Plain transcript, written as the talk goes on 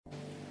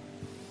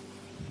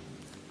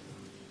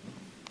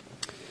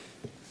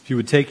you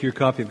would take your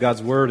copy of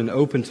God's Word and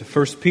open to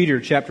 1 Peter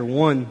chapter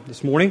 1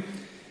 this morning.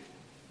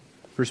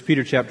 1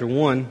 Peter chapter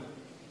 1.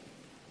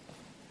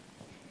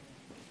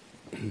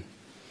 In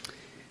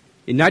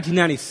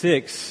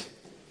 1996,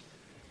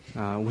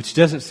 which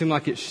doesn't seem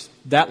like it's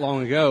that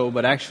long ago,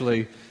 but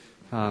actually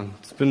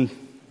it's been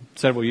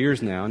several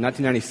years now. In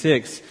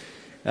 1996,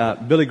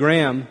 Billy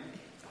Graham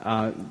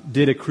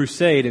did a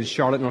crusade in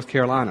Charlotte, North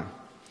Carolina.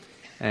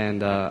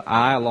 And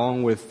I,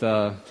 along with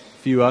a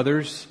few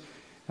others,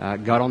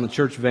 got on the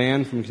church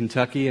van from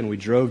Kentucky and we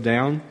drove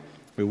down.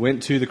 We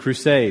went to the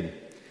crusade.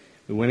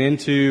 We went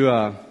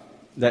into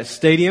that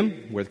stadium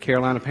where the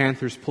Carolina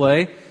Panthers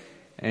play,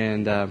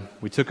 and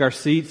we took our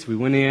seats. We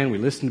went in, we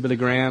listened to Billy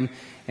Graham,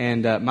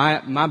 and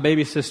my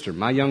baby sister,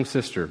 my young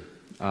sister,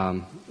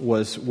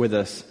 was with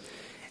us.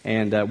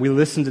 And we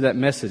listened to that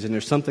message, and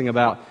there's something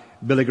about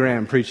Billy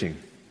Graham preaching.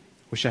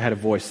 Wish I had a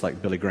voice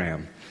like Billy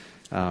Graham.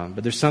 But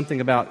there's something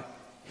about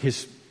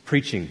his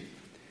preaching,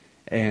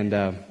 and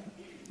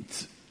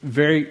it's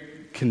very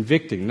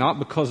convicting, not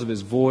because of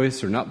his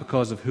voice or not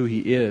because of who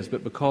he is,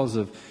 but because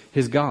of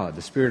his God.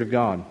 The Spirit of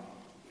God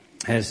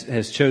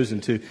has chosen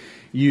to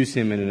use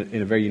him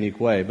in a very unique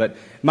way. But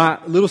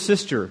my little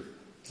sister,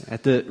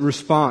 at the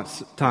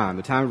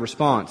time of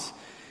response,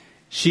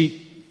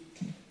 she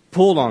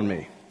pulled on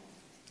me.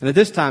 And at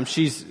this time,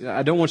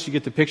 I don't want you to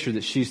get the picture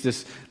that she's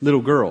this little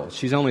girl.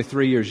 She's only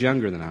 3 years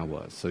younger than I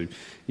was. So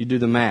you do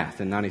the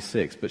math in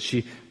 96. But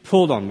she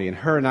pulled on me, and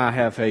her and I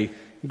have a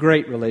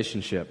great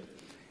relationship.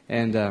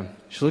 And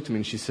she looked at me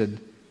and she said,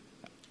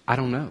 "I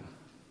don't know."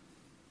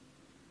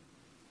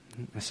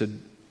 I said,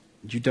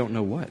 "You don't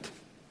know what?"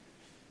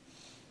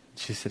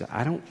 She said,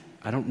 I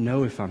don't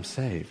know if I'm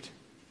saved."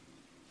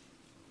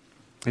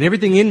 And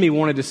everything in me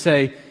wanted to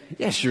say,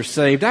 "Yes, you're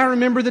saved. I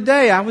remember the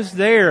day. I was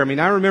there.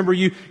 I remember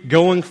you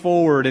going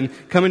forward and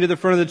coming to the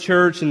front of the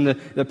church and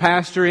the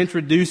pastor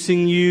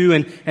introducing you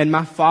and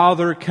my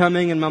father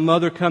coming and my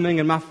mother coming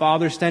and my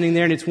father standing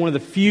there. And it's one of the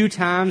few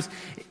times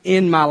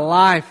in my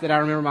life that I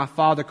remember my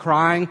father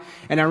crying.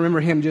 And I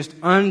remember him just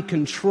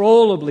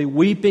uncontrollably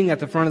weeping at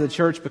the front of the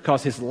church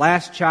because his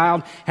last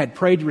child had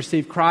prayed to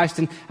receive Christ.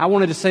 And I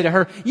wanted to say to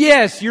her,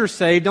 "Yes, you're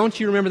saved. Don't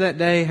you remember that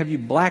day? Have you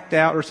blacked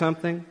out or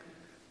something?"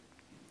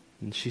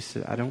 And she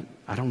said, I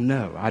don't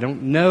know. I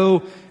don't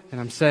know that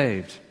I'm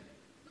saved."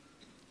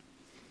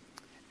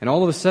 And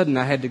all of a sudden,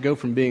 I had to go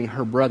from being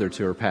her brother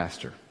to her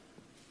pastor.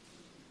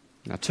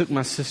 And I took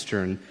my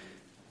sister and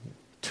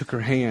took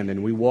her hand,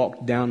 and we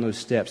walked down those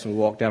steps, and we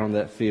walked out on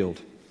that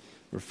field.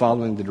 We're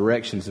following the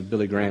directions of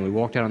Billy Graham. We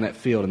walked out on that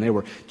field, and there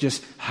were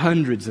just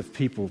hundreds of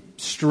people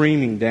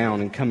streaming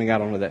down and coming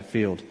out onto that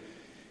field.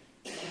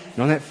 And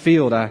on that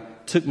field, I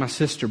took my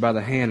sister by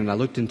the hand and I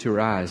looked into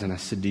her eyes and I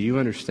said, "Do you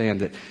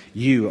understand that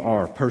you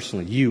are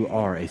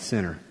a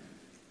sinner?"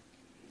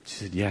 She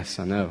said, "Yes,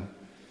 I know."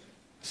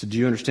 I said, "Do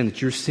you understand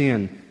that your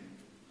sin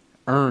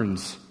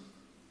earns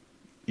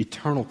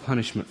eternal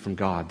punishment from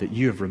God, that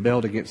you have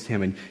rebelled against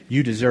Him and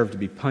you deserve to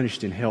be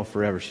punished in hell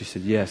forever?" She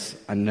said, "Yes,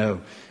 I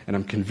know, and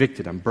I'm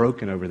convicted, I'm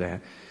broken over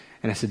that."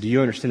 And I said, "Do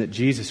you understand that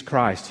Jesus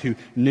Christ, who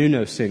knew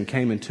no sin,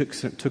 came and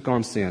took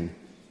on sin,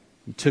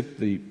 took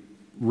the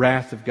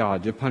wrath of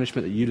God, the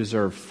punishment that you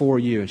deserve for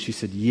you?" And she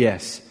said,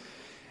 "Yes."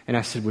 And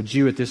I said, "Would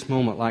you at this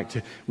moment like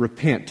to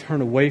repent,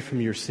 turn away from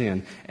your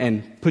sin,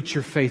 and put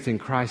your faith in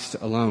Christ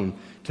alone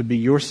to be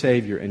your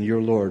Savior and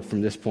your Lord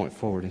from this point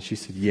forward?" And she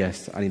said,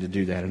 "Yes, I need to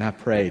do that." And I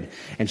prayed,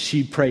 and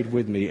she prayed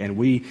with me, and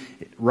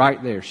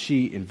right there,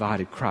 she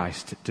invited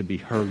Christ to be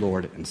her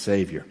Lord and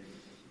Savior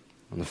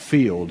on the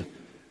field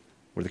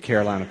where the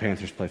Carolina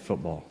Panthers play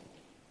football.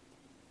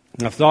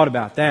 And I've thought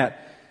about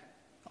that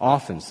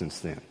often since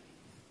then.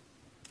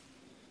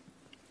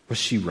 Was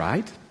she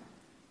right?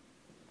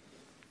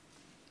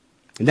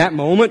 In that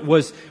moment,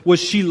 was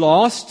she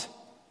lost?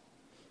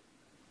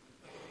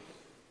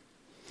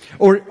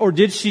 Or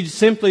did she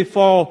simply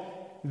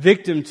fall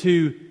victim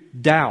to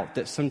doubt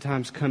that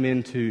sometimes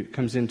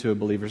comes into a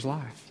believer's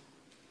life?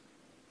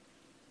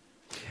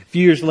 A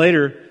few years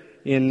later,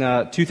 in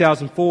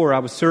 2004, I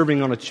was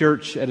serving at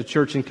a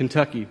church in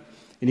Kentucky,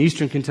 in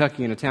eastern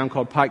Kentucky, in a town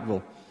called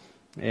Pikeville.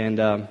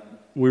 And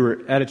we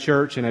were at a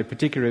church, and a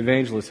particular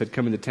evangelist had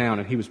come into town,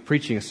 and he was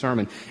preaching a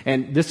sermon.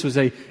 And this was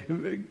a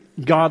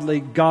godly,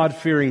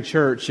 God-fearing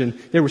church, and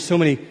there were so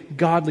many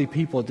godly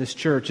people at this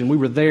church. And we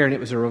were there, and it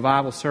was a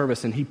revival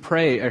service, and he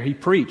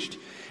preached.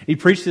 He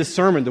preached this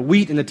sermon, "The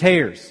Wheat and the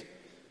Tares."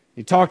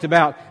 He talked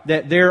about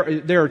that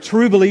there are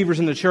true believers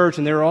in the church,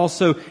 and there are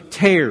also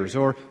tares,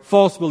 or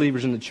false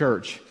believers in the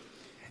church.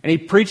 And he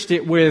preached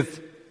it with,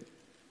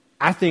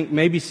 I think,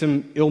 maybe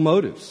some ill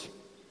motives.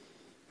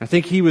 I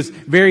think he was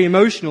very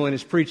emotional in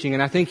his preaching,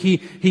 and I think he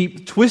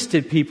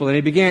twisted people,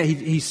 and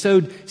he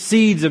sowed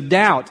seeds of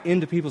doubt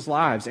into people's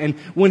lives. And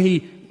when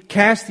he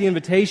cast the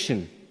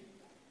invitation,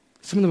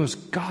 some of the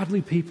most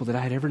godly people that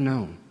I had ever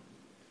known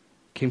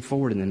came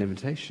forward in that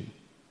invitation.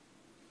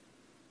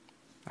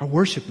 Our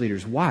worship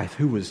leader's wife,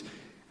 who was,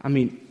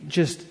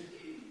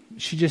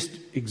 she just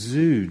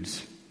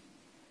exudes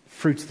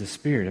fruits of the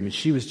Spirit.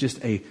 She was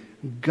just a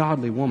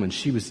godly woman.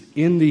 She was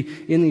in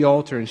the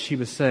altar and she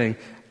was saying,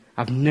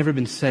 I've never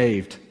been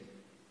saved.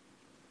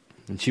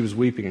 And she was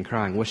weeping and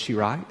crying. Was she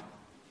right?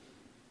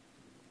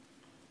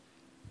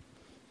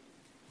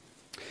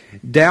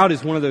 Doubt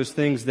is one of those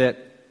things that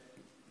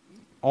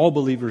all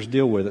believers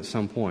deal with at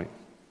some point.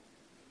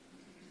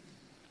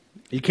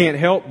 You can't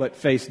help but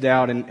face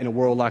doubt in a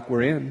world like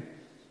we're in.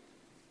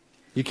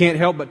 You can't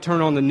help but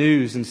turn on the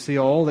news and see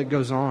all that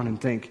goes on and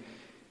think,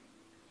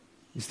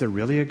 is there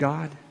really a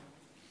God?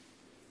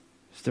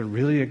 Is there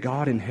really a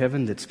God in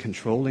heaven that's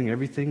controlling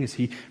everything? Is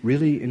He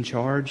really in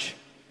charge?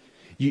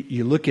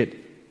 You look at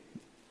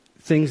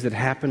things that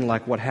happen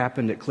like what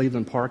happened at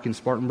Cleveland Park in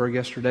Spartanburg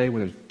yesterday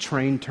when a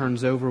train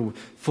turns over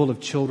full of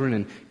children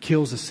and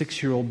kills a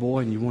 6-year-old boy,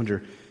 and you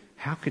wonder,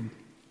 how could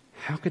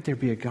there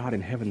be a God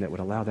in heaven that would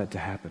allow that to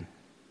happen?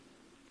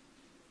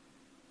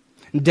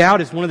 And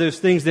doubt is one of those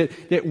things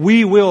that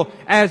we will,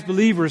 as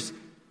believers,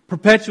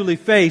 perpetually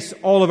face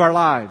all of our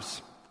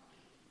lives.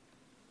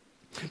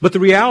 But the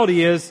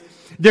reality is,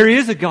 there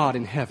is a God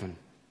in heaven.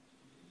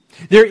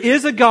 There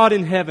is a God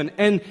in heaven,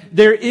 and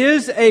there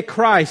is a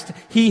Christ.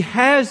 He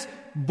has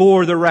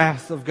bore the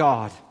wrath of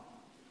God.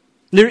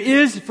 There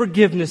is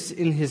forgiveness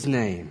in His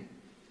name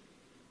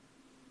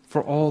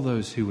for all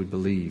those who would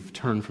believe,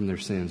 turn from their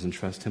sins, and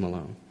trust Him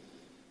alone.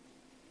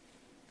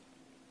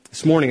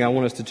 This morning, I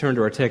want us to turn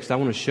to our text. I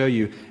want to show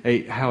you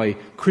how a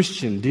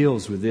Christian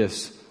deals with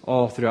this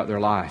all throughout their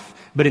life.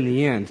 But in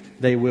the end,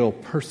 they will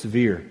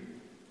persevere.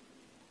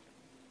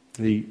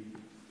 The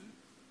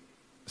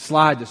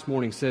slide this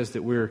morning says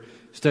that we're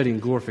studying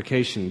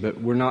glorification,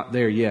 but we're not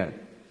there yet.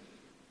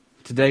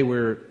 Today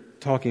we're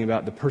talking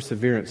about the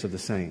perseverance of the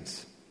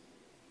saints.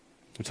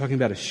 We're talking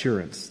about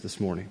assurance this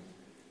morning.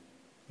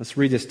 Let's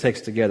read this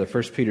text together.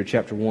 1 Peter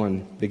chapter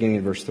 1, beginning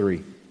in verse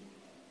 3.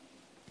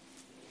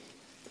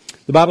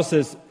 The Bible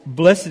says,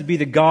 "Blessed be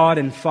the God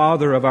and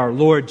Father of our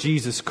Lord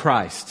Jesus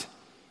Christ."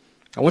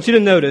 I want you to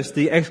notice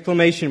the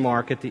exclamation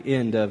mark at the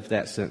end of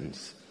that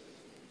sentence.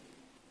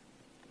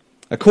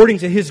 According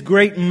to His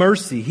great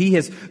mercy, He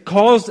has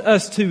caused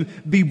us to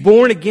be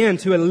born again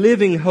to a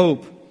living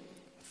hope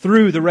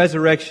through the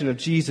resurrection of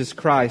Jesus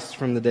Christ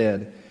from the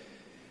dead,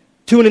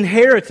 to an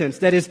inheritance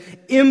that is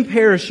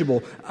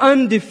imperishable,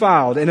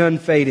 undefiled, and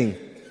unfading,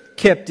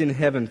 kept in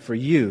heaven for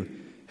you,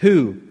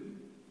 who,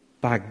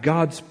 by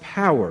God's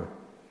power,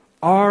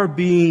 are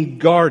being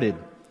guarded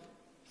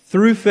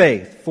through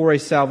faith for a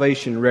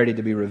salvation ready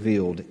to be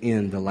revealed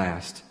in the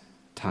last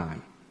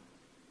time.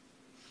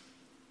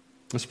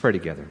 Let's pray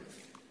together.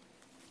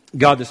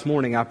 God, this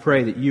morning I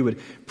pray that You would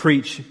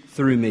preach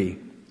through me.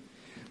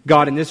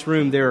 God, in this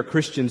room there are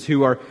Christians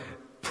who are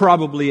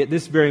probably at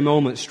this very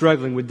moment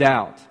struggling with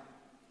doubt,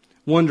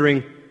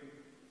 wondering,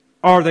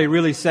 are they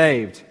really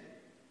saved?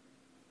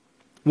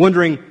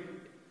 Wondering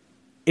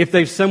if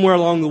they've somewhere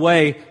along the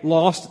way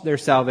lost their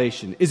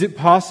salvation. Is it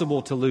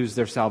possible to lose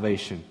their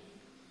salvation?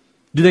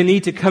 Do they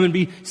need to come and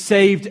be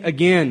saved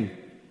again?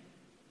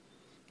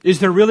 Is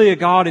there really a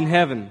God in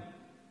heaven?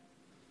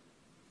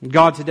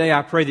 God, today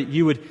I pray that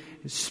You would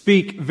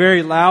speak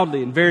very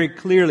loudly and very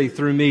clearly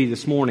through me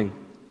this morning.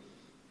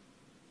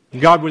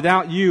 God,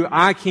 without You,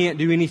 I can't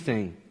do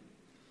anything.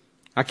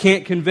 I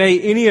can't convey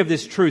any of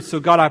this truth. So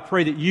God, I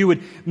pray that You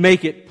would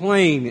make it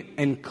plain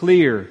and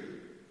clear.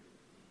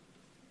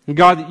 And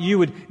God, that You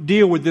would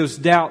deal with those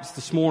doubts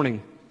this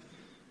morning.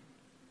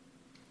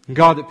 And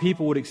God, that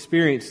people would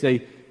experience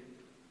a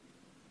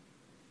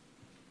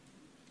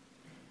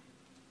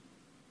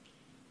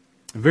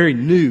very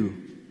new,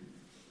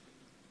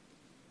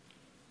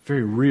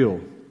 very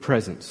real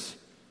presence,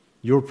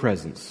 Your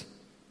presence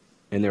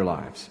in their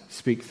lives.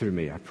 Speak through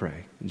me, I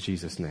pray. In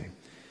Jesus' name,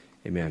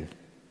 amen.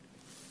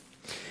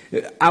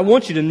 I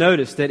want you to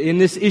notice that in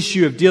this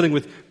issue of dealing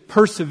with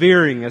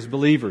persevering as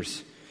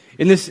believers,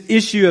 in this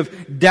issue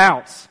of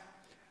doubts,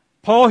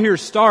 Paul here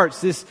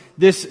starts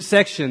this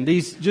section,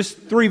 these just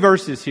 3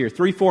 verses here,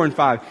 3, 4, and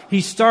 5.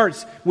 He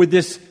starts with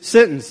this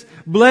sentence,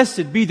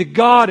 "Blessed be the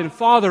God and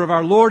Father of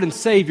our Lord and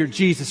Savior,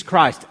 Jesus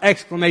Christ!"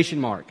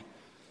 Exclamation mark.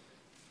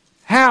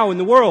 How in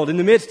the world, in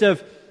the midst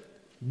of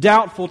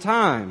doubtful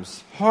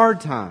times, hard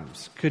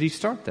times, could he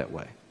start that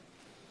way?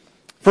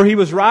 For he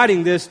was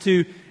writing this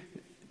to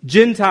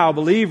Gentile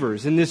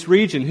believers in this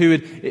region who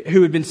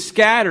had been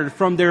scattered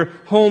from their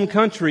home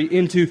country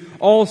into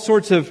all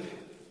sorts of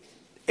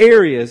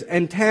areas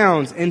and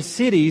towns and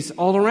cities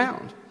all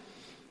around.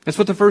 That's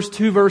what the first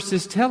 2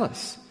 verses tell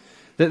us.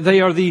 That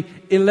they are the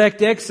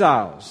elect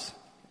exiles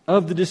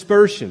of the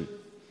dispersion.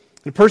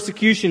 The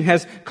persecution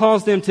has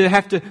caused them to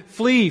have to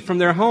flee from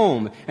their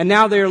home. And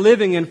now they are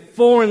living in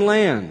foreign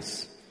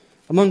lands,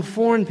 among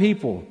foreign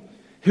people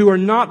who are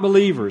not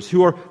believers,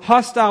 who are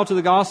hostile to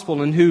the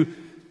gospel and who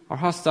are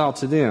hostile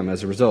to them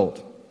as a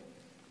result.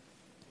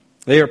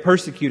 They are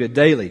persecuted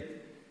daily.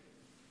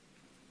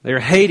 They are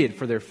hated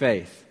for their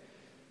faith.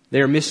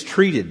 They are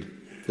mistreated.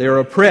 They are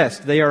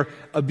oppressed. They are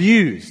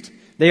abused.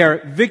 They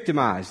are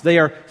victimized. They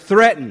are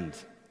threatened.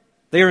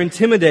 They are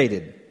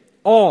intimidated.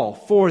 All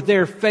for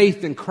their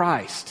faith in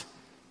Christ.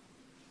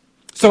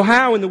 So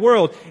how in the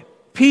world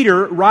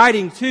Peter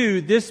writing to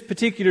this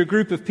particular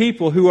group of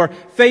people who are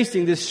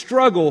facing this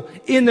struggle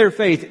in their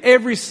faith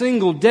every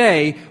single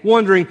day,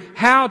 wondering,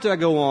 how do I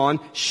go on?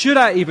 Should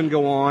I even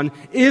go on?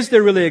 Is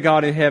there really a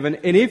God in heaven?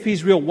 And if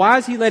He's real, why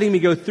is He letting me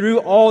go through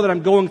all that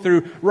I'm going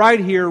through right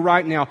here,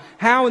 right now?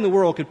 How in the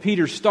world could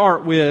Peter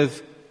start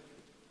with,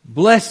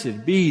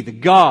 "Blessed be the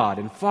God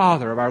and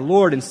Father of our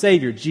Lord and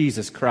Savior,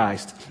 Jesus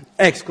Christ!"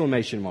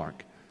 Exclamation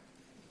mark.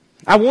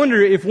 I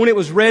wonder if when it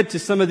was read to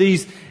some of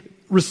these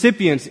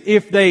recipients,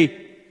 if they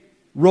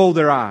rolled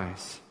their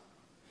eyes,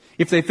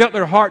 if they felt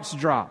their hearts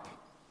drop,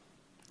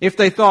 if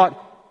they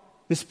thought,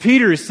 this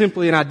Peter is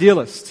simply an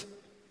idealist.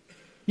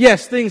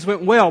 Yes, things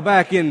went well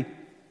back in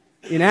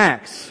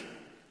Acts.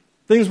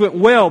 Things went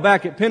well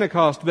back at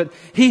Pentecost, but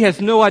he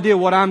has no idea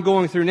what I'm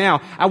going through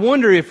now. I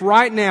wonder if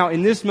right now,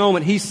 in this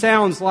moment, he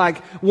sounds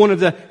like one of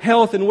the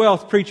health and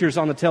wealth preachers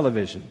on the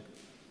television.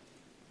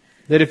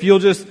 That if you'll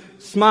just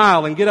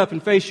smile and get up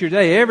and face your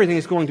day, everything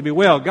is going to be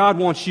well. God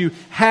wants you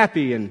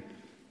happy and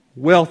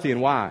wealthy and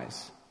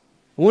wise.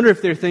 I wonder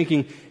if they're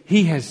thinking,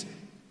 he has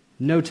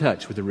no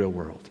touch with the real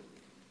world.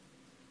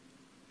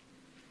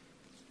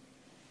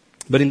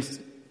 But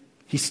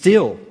he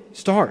still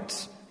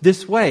starts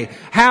this way.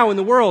 How in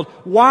the world?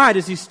 Why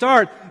does he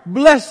start?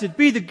 Blessed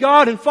be the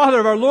God and Father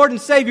of our Lord and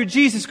Savior,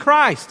 Jesus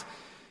Christ.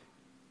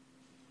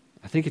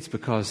 I think it's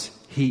because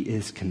he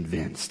is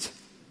convinced.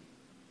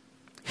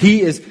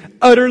 He is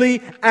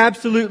utterly,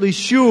 absolutely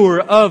sure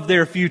of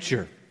their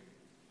future.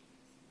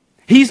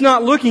 He's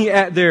not looking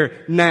at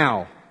their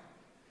now.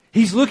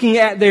 He's looking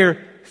at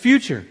their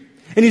future.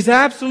 And he's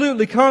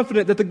absolutely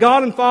confident that the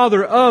God and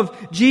Father of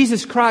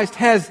Jesus Christ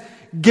has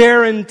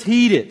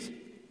guaranteed it.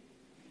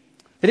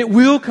 That it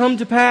will come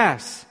to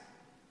pass.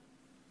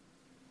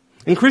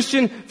 And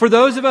Christian, for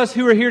those of us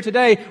who are here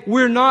today,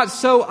 we're not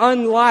so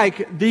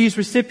unlike these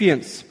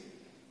recipients.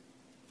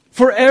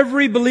 For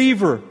every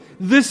believer,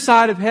 this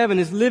side of heaven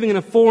is living in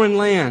a foreign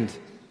land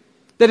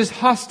that is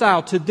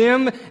hostile to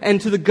them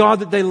and to the God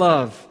that they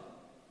love.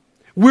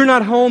 We're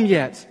not home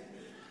yet.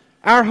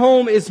 Our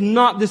home is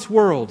not this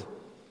world.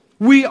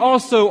 We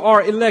also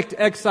are elect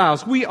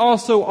exiles. We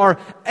also are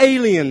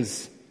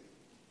aliens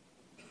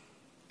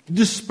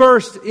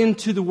dispersed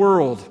into the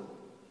world.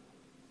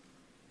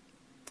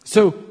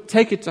 So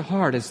take it to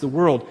heart as the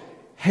world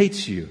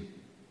hates you.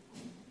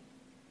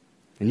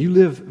 And you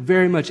live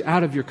very much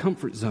out of your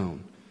comfort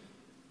zone.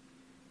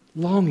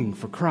 Longing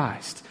for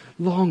Christ.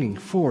 Longing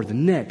for the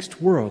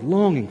next world.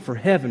 Longing for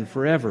heaven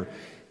forever.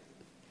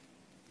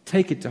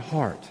 Take it to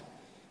heart.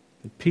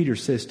 And Peter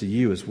says to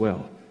you as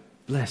well,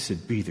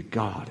 blessed be the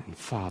God and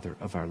Father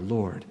of our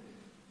Lord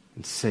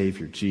and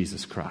Savior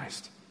Jesus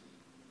Christ.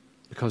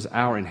 Because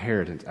our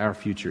inheritance, our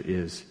future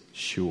is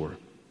sure.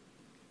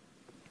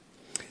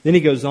 Then he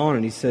goes on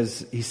and he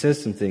says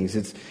some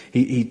things.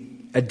 He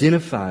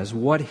identifies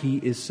what he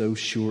is so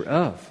sure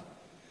of.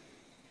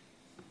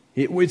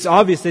 It's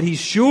obvious that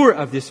he's sure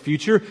of this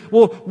future.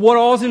 Well, what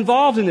all is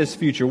involved in this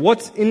future?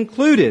 What's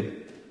included?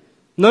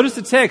 Notice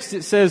the text.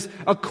 It says,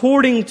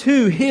 according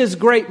to his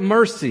great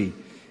mercy,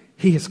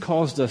 he has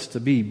caused us to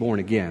be born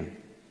again.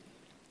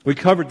 We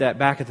covered that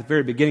back at the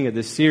very beginning of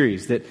this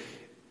series, that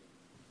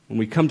when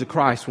we come to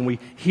Christ, when we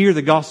hear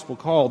the gospel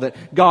call, that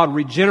God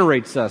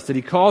regenerates us, that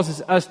he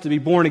causes us to be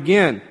born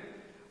again.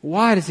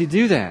 Why does he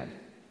do that?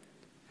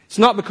 It's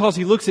not because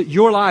he looks at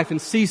your life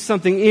and sees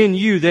something in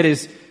you that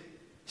is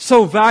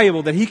so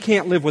valuable that he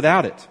can't live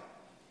without it.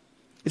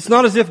 It's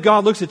not as if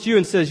God looks at you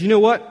and says, you know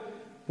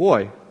what?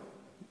 Boy,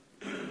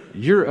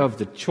 you're of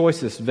the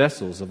choicest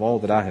vessels of all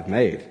that I have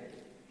made.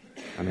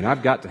 I mean,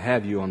 I've got to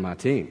have you on my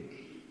team.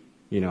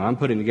 You know, I'm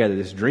putting together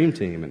this dream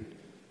team, and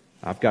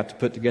I've got to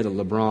put together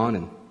LeBron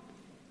and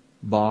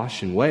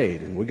Bosch and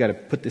Wade, and we've got to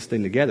put this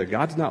thing together.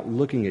 God's not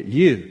looking at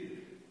you.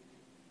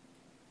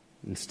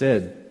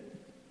 Instead,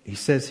 he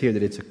says here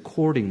that it's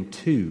according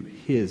to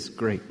his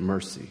great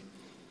mercy.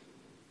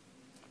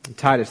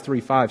 Titus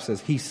 3:5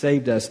 says, he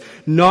saved us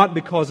not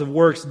because of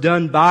works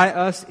done by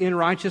us in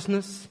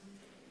righteousness,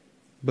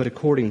 but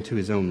according to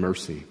his own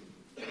mercy.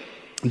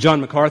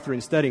 John MacArthur, in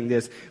studying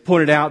this,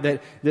 pointed out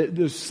that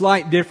there's a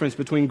slight difference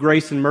between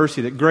grace and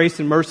mercy, that grace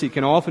and mercy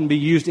can often be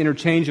used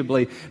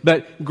interchangeably,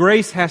 but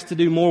grace has to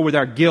do more with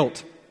our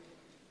guilt.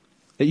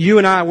 That you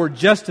and I were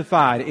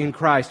justified in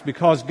Christ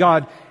because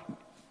God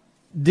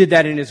did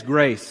that in his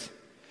grace.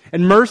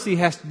 And mercy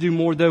has to do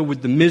more, though,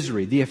 with the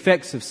misery, the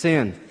effects of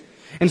sin.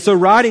 And so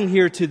writing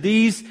here to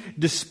these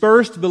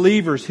dispersed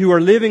believers who are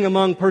living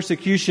among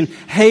persecution,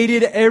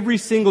 hated every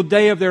single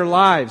day of their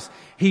lives,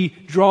 he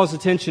draws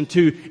attention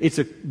to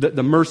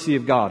the mercy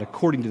of God,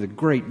 according to the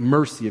great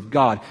mercy of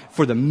God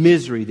for the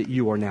misery that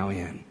you are now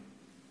in.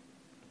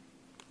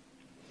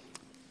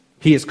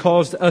 He has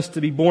caused us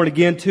to be born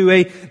again to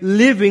a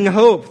living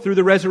hope through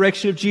the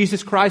resurrection of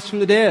Jesus Christ from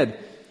the dead.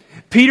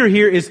 Peter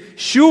here is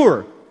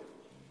sure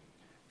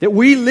that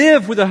we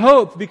live with a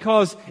hope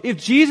because if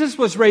Jesus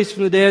was raised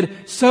from the dead,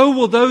 so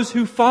will those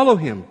who follow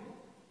him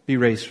be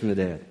raised from the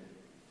dead.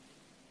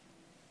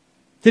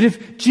 That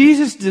if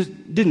Jesus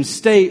didn't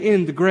stay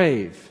in the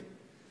grave,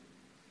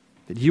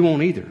 that you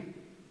won't either.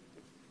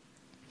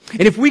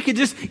 And if we could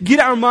just get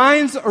our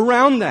minds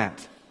around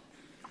that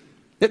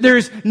there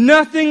is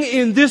nothing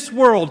in this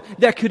world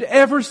that could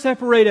ever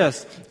separate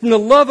us from the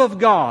love of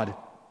God,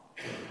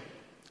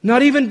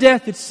 not even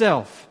death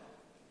itself.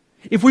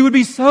 If we would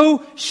be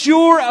so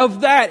sure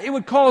of that, it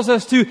would cause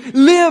us to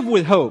live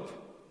with hope.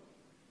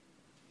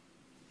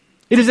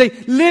 It is a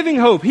living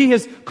hope. He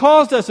has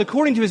caused us,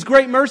 according to His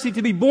great mercy,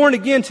 to be born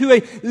again to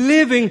a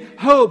living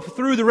hope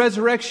through the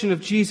resurrection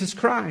of Jesus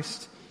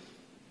Christ.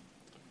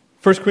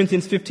 1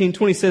 Corinthians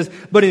 15:20 says,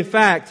 "But in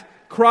fact,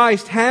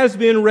 Christ has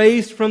been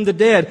raised from the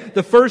dead,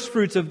 the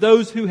firstfruits of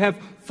those who have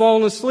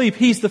fallen asleep."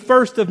 He's the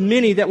first of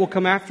many that will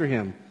come after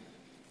Him.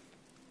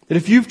 That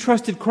if you've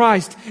trusted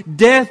Christ,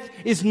 death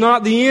is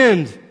not the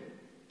end.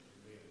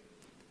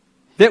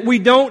 That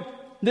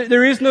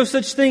there is no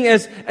such thing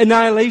as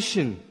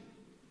annihilation.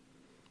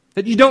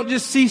 That you don't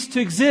just cease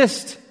to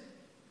exist.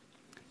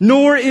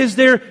 Nor is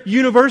there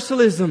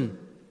universalism.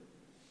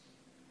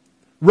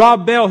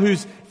 Rob Bell,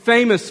 who's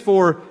famous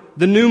for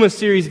the Pneuma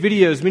series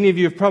videos, many of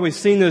you have probably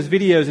seen those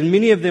videos, and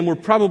many of them were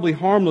probably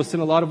harmless in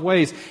a lot of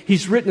ways.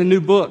 He's written a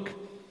new book.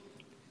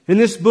 In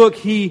this book,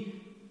 he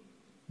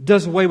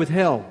does away with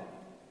hell.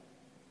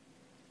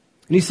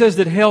 And he says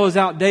that hell is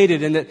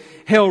outdated and that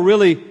hell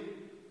really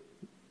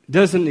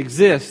doesn't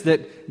exist,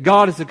 that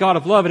God is a God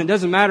of love, and it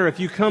doesn't matter if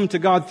you come to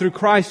God through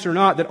Christ or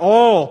not, that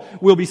all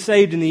will be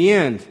saved in the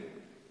end.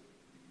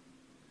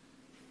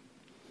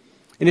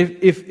 And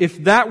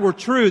if that were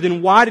true,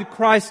 then why did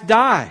Christ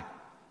die?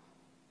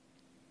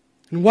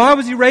 And why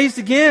was He raised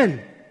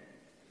again?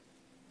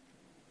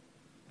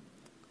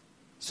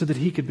 So that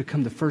He could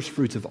become the first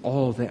fruits of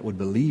all that would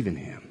believe in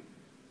Him.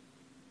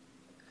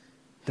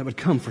 That would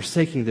come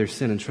forsaking their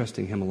sin and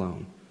trusting Him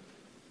alone.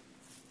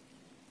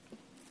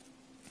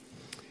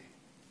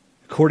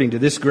 According to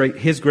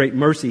His great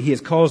mercy, He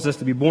has caused us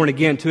to be born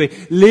again to a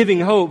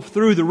living hope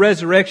through the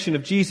resurrection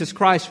of Jesus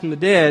Christ from the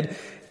dead,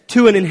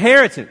 to an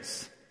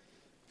inheritance.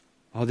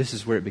 Oh, this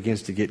is where it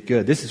begins to get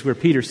good. This is where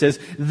Peter says,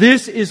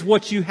 this is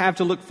what you have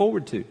to look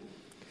forward to.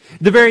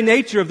 The very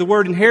nature of the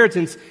word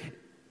inheritance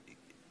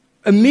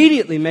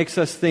immediately makes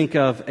us think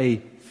of a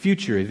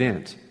future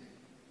event.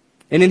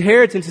 An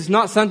inheritance is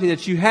not something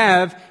that you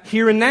have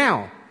here and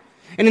now.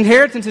 An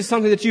inheritance is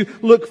something that you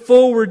look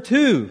forward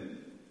to.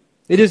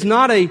 It is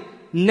not a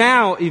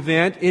now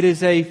event, it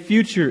is a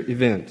future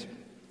event.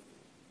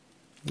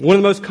 One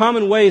of the most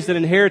common ways that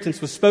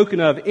inheritance was spoken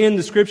of in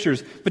the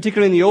Scriptures,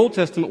 particularly in the Old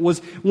Testament, was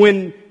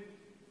when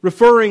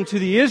referring to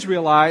the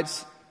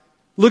Israelites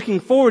looking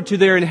forward to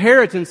their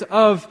inheritance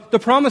of the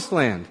Promised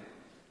Land.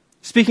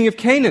 Speaking of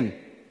Canaan.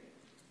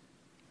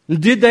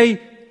 Did they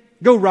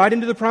go right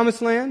into the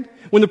Promised Land?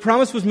 When the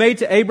promise was made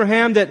to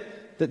Abraham that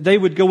they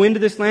would go into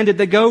this land, did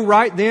they go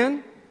right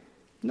then?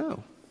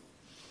 No.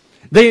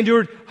 They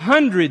endured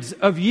hundreds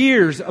of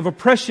years of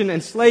oppression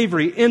and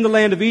slavery in the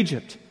land of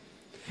Egypt.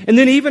 And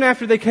then even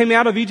after they came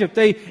out of Egypt,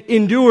 they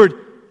endured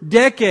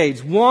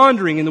decades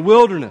wandering in the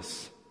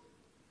wilderness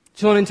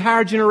till an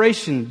entire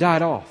generation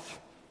died off.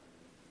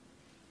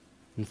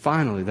 And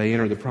finally, they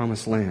entered the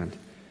Promised Land.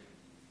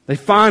 They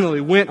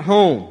finally went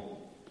home.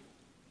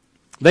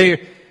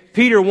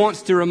 Peter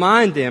wants to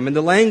remind them, and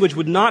the language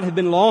would not have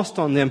been lost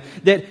on them,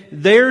 that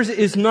theirs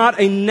is not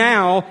a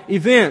now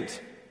event.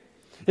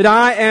 That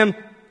I am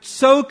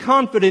so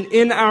confident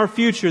in our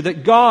future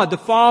that God, the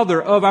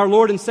Father of our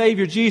Lord and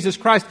Savior Jesus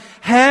Christ,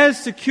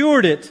 has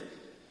secured it,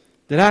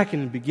 that I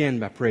can begin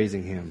by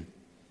praising Him.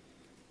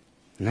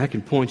 And I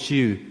can point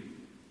you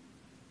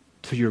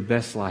to your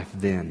best life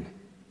then,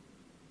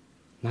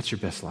 not your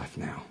best life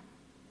now.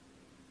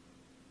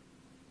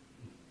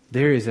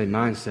 There is a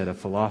mindset, a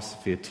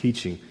philosophy, a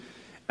teaching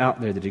out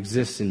there that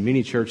exists in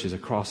many churches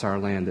across our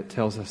land that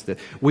tells us that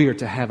we are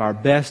to have our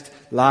best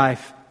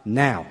life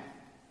now.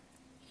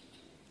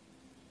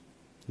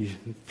 The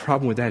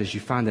problem with that is you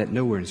find that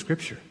nowhere in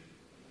Scripture.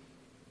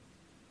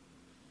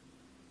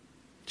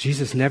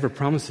 Jesus never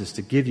promises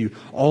to give you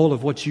all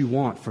of what you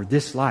want for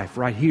this life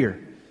right here.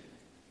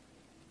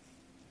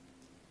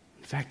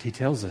 In fact, He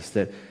tells us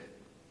that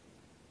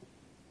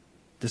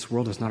this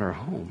world is not our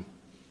home.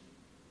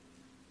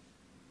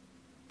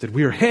 That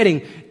we are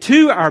heading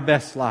to our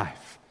best life,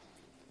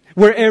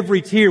 where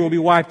every tear will be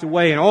wiped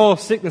away and all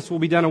sickness will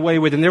be done away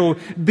with, and there will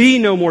be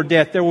no more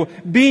death, there will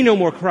be no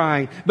more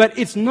crying. But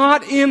it's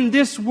not in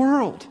this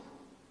world.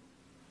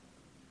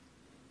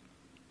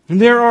 And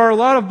there are a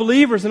lot of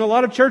believers in a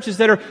lot of churches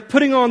that are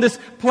putting on this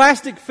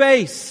plastic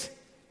face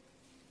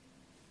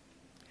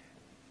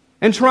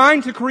and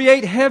trying to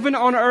create heaven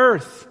on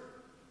earth.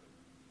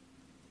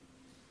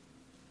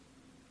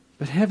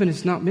 But heaven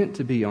is not meant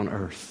to be on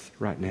earth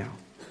right now.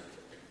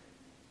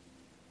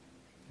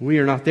 We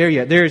are not there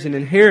yet. There is an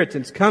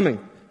inheritance coming.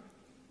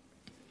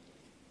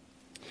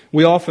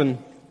 We often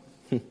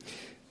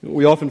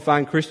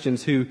find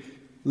Christians who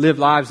live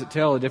lives that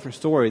tell a different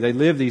story. They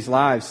live these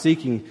lives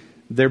seeking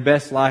their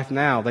best life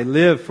now. They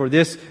live for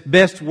this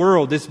best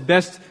world, this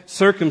best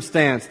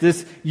circumstance,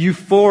 this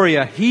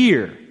euphoria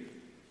here.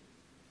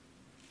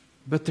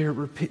 But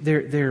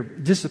they're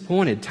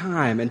disappointed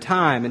time and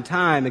time and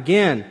time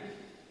again.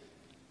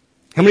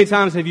 How many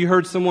times have you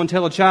heard someone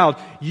tell a child,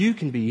 you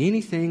can be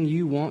anything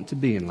you want to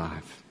be in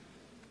life?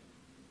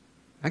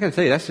 I got to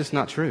tell you, that's just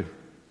not true.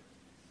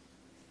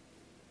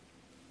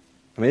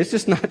 I mean, it's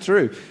just not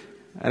true.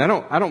 And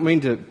I don't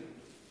mean to,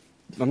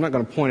 I'm not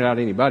going to point out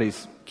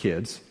anybody's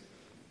kids.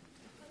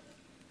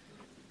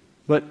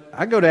 But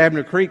I go to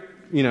Abner Creek,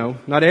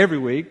 not every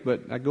week,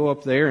 but I go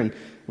up there and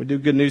we do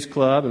Good News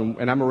Club,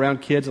 and I'm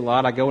around kids a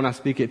lot. I go and I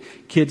speak at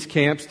kids'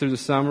 camps through the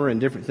summer and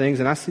different things,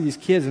 and I see these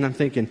kids and I'm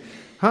thinking,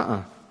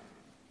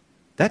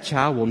 that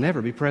child will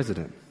never be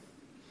president.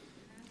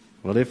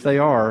 Well, if they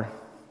are,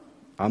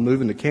 I'm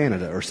moving to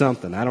Canada or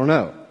something. I don't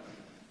know.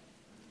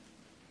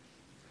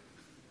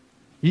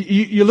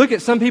 You look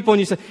at some people and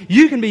you say,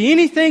 you can be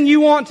anything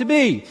you want to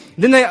be.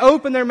 Then they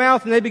open their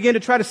mouth and they begin to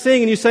try to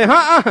sing and you say,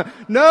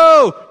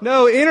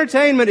 no,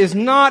 entertainment is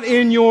not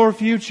in your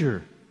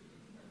future.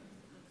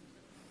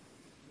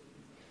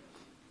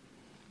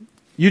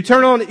 You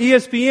turn on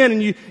ESPN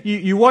and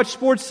you watch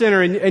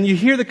SportsCenter and you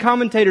hear the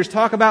commentators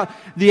talk about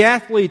the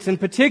athletes and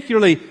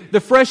particularly the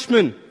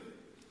freshmen.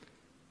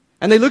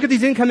 And they look at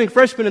these incoming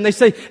freshmen and they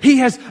say, he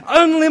has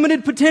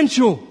unlimited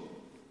potential.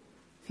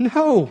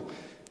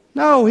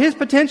 No, his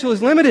potential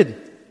is limited.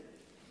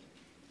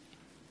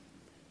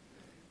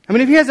 I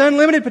mean, if he has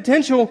unlimited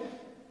potential,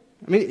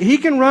 he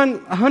can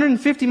run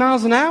 150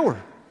 miles an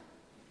hour.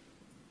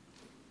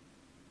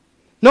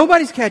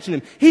 Nobody's catching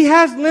him. He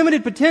has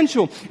limited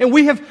potential. And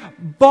we have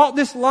bought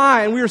this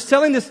lie, and we are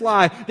selling this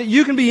lie, that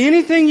you can be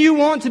anything you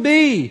want to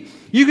be.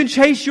 You can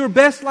chase your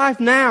best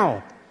life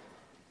now.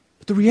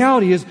 But the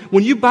reality is,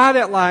 when you buy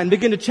that lie and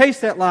begin to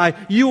chase that lie,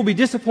 you will be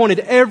disappointed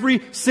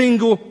every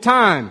single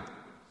time.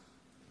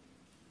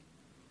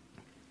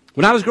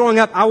 When I was growing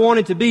up, I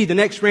wanted to be the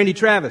next Randy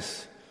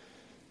Travis.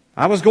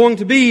 I was going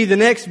to be the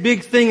next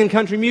big thing in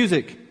country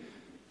music.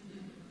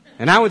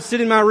 And I would sit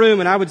in my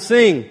room and I would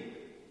sing,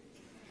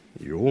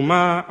 you're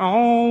my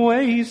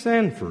always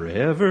and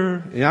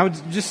forever. And I would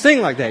just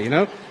sing like that,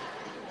 You're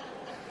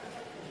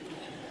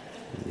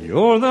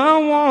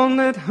the one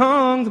that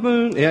hung the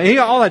moon.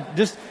 Yeah, all that,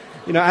 just,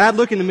 I'd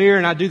look in the mirror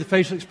and I'd do the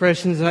facial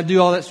expressions and I'd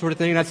do all that sort of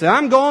thing. And I'd say,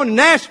 I'm going to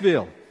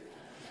Nashville.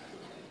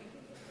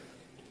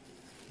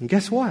 And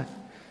guess what?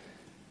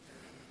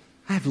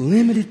 I have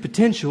limited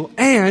potential,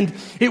 and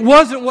it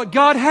wasn't what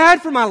God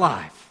had for my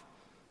life.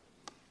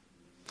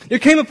 There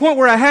came a point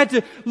where I had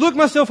to look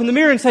myself in the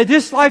mirror and say,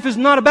 this life is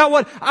not about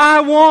what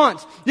I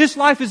want. This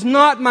life is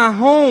not my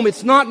home.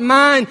 It's not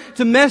mine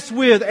to mess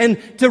with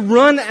and to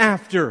run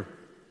after.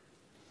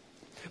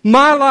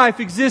 My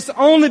life exists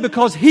only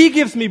because He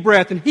gives me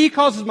breath, and He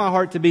causes my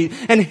heart to beat,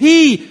 and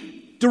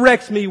He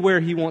directs me where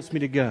He wants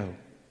me to go.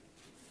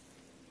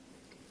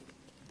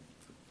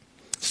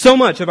 So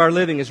much of our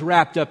living is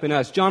wrapped up in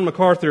us. John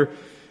MacArthur,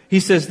 he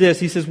says this.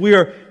 He says, we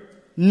are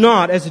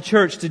not, as a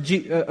church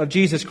of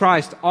Jesus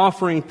Christ,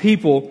 offering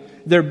people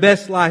their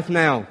best life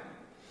now.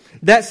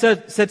 That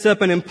sets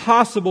up an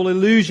impossible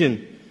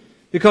illusion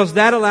because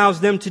that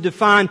allows them to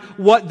define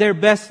what their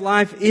best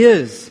life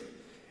is.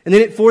 And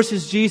then it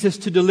forces Jesus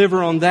to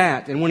deliver on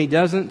that. And when He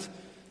doesn't,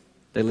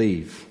 they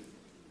leave.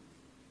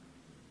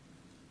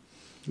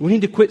 We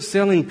need to quit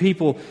selling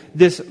people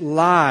this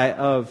lie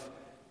of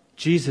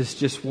Jesus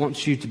just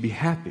wants you to be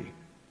happy.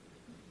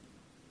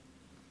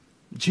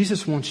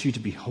 Jesus wants you to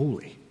be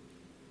holy.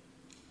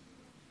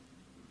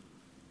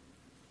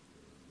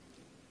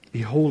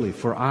 Be holy,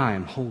 for I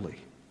am holy.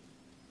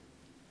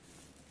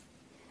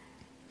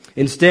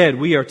 Instead,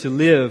 we are to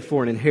live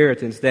for an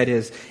inheritance that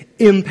is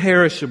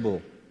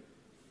imperishable,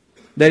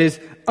 that is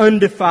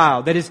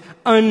undefiled, that is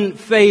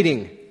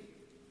unfading,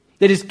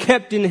 that is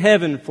kept in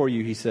heaven for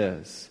you, he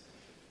says.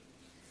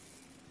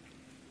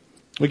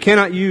 We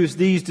cannot use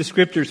these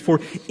descriptors for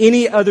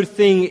any other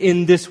thing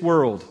in this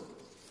world.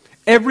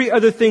 Every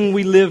other thing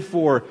we live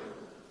for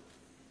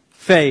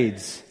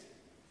fades.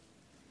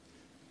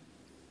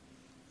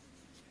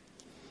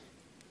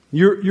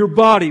 Your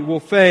body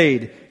will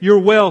fade. Your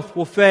wealth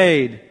will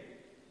fade.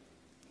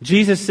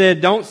 Jesus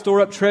said, don't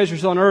store up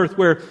treasures on earth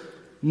where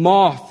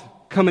moth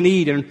come and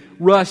eat and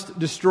rust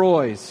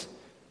destroys,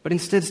 but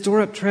instead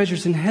store up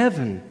treasures in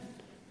heaven.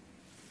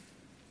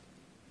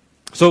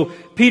 So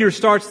Peter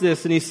starts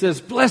this and he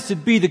says,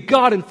 blessed be the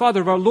God and Father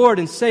of our Lord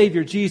and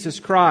Savior Jesus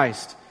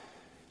Christ.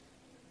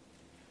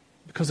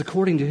 Because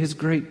according to His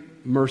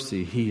great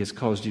mercy, He has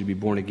caused you to be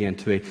born again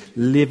to a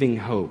living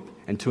hope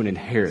and to an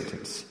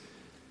inheritance.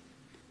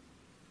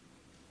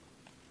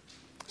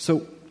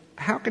 So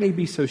how can he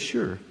be so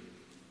sure? I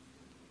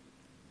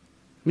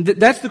mean,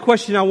 that's the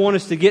question I want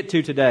us to get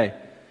to today.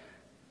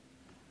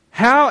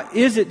 How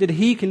is it that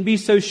he can be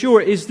so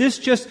sure? Is this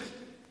just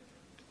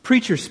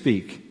preacher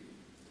speak?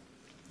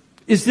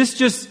 Is this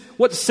just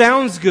what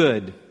sounds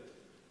good?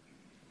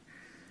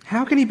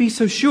 How can he be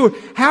so sure?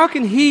 How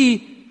can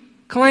he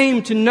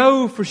claim to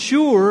know for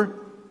sure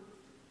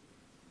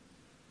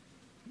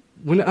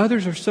when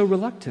others are so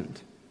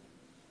reluctant?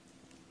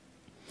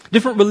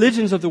 Different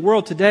religions of the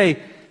world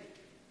today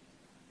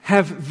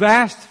have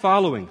vast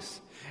followings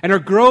and are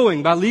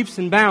growing by leaps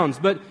and bounds,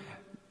 but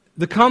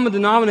the common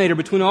denominator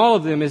between all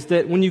of them is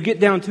that when you get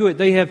down to it,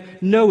 they have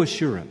no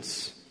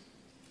assurance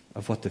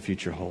of what the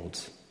future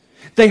holds.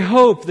 They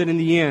hope that in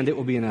the end it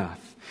will be enough.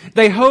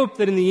 They hope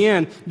that in the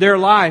end their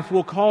life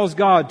will cause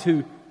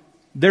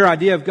their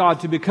idea of God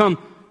to become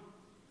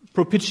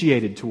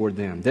propitiated toward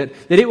them. That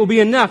it will be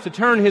enough to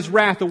turn His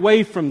wrath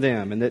away from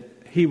them and that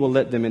He will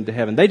let them into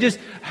heaven. They just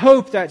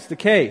hope that's the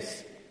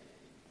case.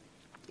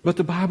 But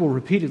the Bible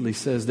repeatedly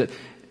says that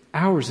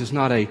ours is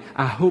not a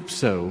 "I hope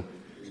so"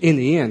 in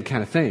the end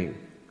kind of thing.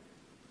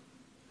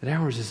 That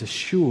ours is a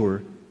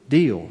sure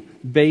deal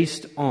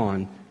based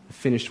on the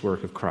finished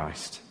work of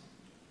Christ.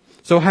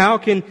 So how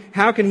can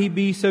He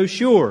be so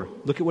sure?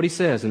 Look at what He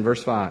says in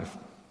verse 5.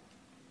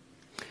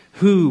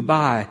 Who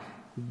by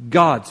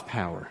God's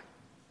power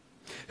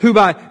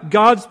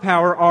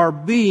are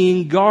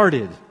being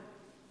guarded.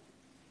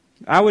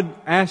 I would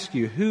ask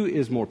you, who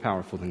is more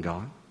powerful than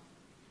God?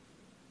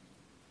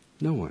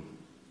 No one.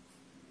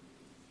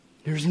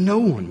 There's no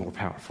one more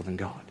powerful than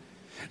God.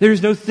 There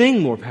is no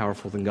thing more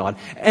powerful than God.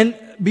 And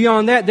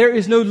beyond that, there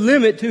is no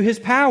limit to His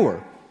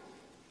power.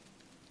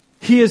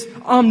 He is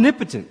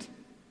omnipotent.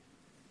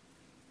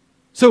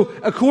 So,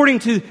 according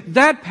to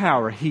that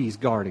power, He's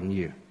guarding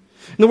you.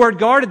 And the word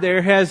guarded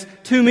there has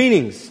two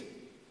meanings.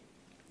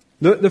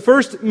 The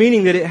first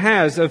meaning that it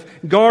has of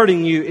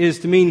guarding you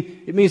it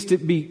means to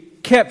be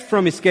kept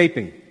from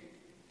escaping.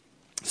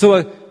 So,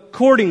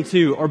 according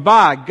to or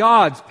by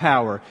God's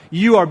power,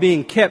 you are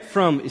being kept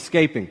from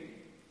escaping.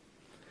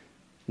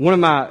 One of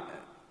my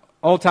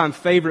all-time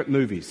favorite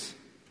movies.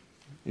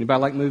 Anybody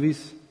like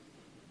movies?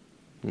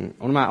 One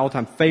of my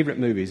all-time favorite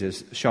movies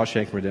is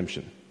Shawshank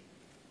Redemption.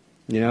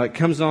 You know, it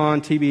comes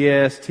on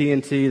TBS,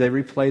 TNT, they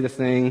replay the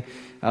thing.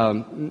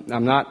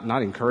 I'm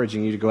not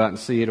encouraging you to go out and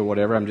see it or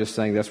whatever. I'm just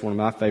saying that's one of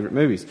my favorite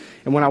movies.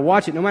 And when I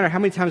watch it, no matter how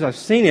many times I've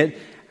seen it,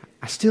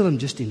 I still am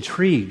just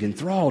intrigued,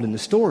 enthralled in the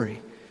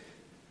story.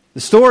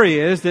 The story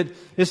is that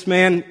this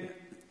man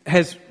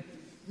has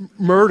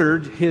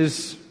murdered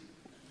his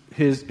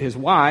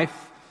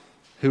wife,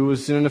 who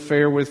was in an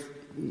affair with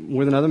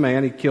another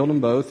man. He killed them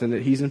both, and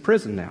that he's in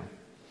prison now.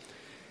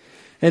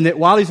 And that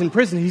while he's in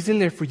prison, he's in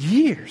there for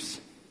years.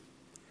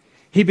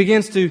 He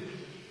begins to,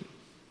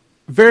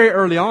 very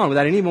early on,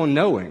 without anyone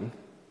knowing,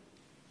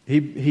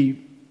 he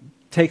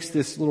takes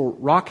this little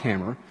rock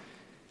hammer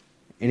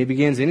and he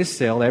begins in his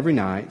cell every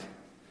night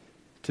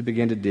to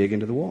begin to dig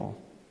into the wall.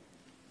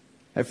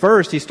 At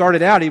first, he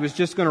started out, he was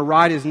just going to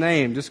write his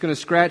name, just going to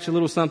scratch a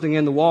little something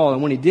in the wall.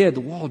 And when he did,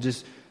 the wall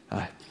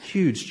a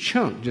huge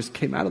chunk just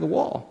came out of the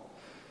wall.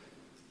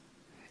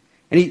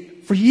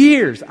 And for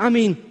years,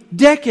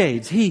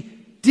 decades, he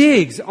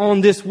digs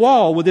on this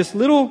wall with this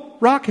little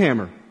rock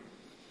hammer.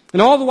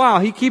 And all the while,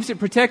 he keeps it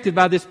protected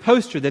by this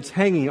poster that's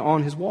hanging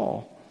on his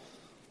wall.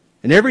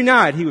 And every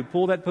night, he would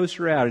pull that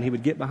poster out and he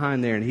would get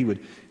behind there and he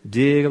would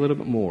dig a little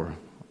bit more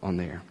on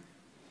there.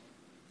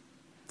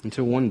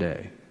 Until one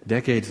day,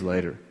 decades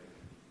later,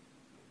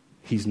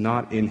 he's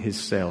not in his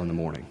cell in the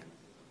morning.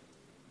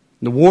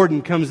 And the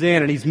warden comes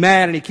in and he's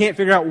mad and he can't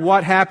figure out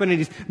what happened and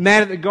he's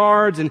mad at the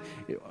guards and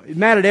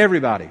mad at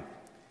everybody.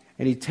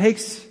 And he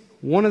takes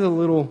one of the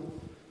little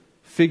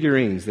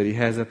figurines that he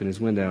has up in his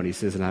window and he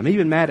says, "And I'm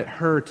even mad at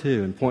her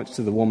too," and points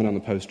to the woman on the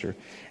poster.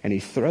 And he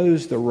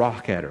throws the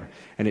rock at her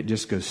and it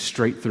just goes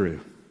straight through.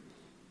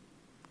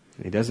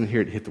 And he doesn't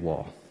hear it hit the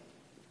wall.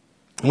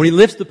 When he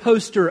lifts the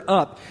poster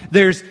up,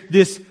 there's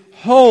this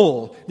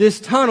hole, this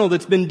tunnel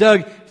that's been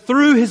dug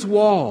through his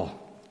wall.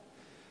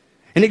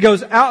 And it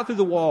goes out through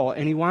the wall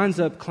and he winds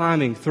up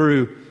climbing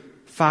through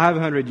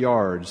 500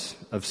 yards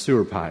of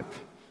sewer pipe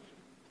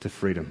to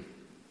freedom.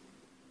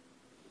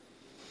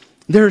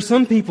 There are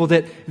some people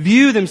that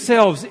view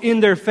themselves in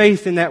their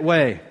faith in that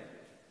way.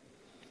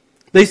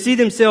 They see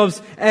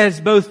themselves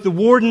as both the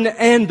warden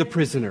and the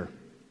prisoner.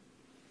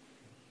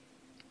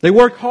 They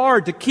work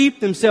hard to keep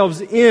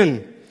themselves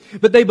in,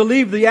 but they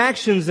believe the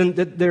actions and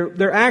that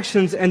their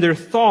actions and their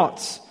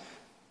thoughts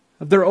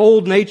of their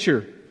old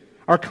nature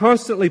are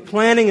constantly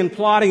planning and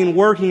plotting and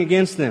working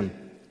against them.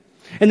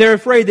 And they're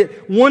afraid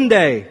that one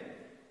day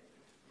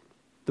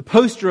the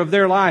poster of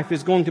their life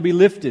is going to be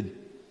lifted.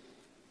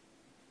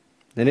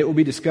 Then it will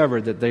be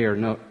discovered that they are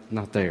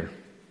not there.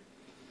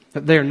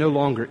 That they are no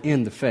longer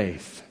in the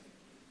faith.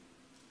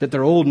 That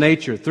their old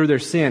nature, through their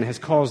sin, has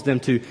caused them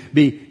to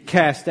be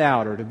cast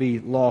out or to be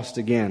lost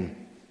again.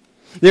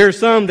 There are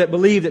some that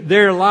believe that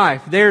their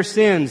life, their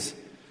sins,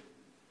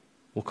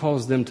 will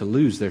cause them to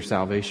lose their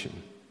salvation.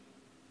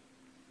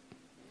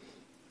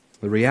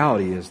 The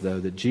reality is, though,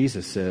 that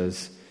Jesus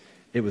says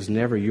it was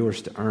never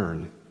yours to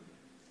earn,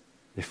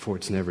 therefore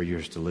it's never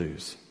yours to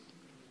lose.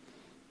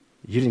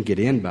 You didn't get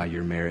in by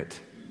your merit,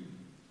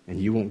 and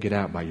you won't get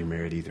out by your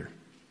merit either.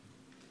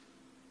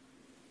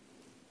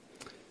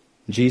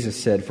 Jesus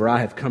said, "For I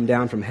have come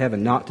down from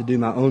heaven not to do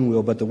my own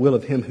will, but the will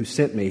of Him who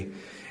sent me.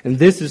 And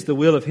this is the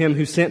will of Him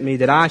who sent me,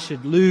 that I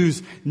should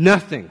lose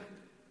nothing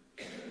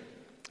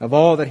of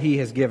all that He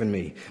has given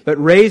me,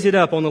 but raise it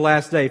up on the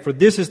last day. For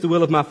this is the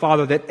will of my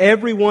Father, that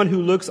everyone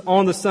who looks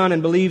on the Son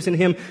and believes in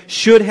Him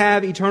should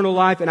have eternal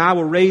life, and I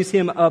will raise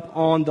him up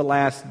on the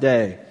last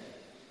day."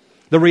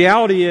 The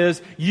reality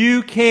is,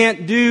 you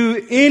can't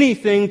do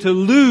anything to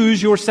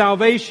lose your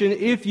salvation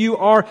if you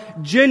are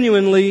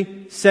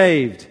genuinely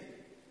saved.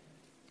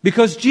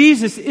 Because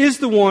Jesus is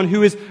the one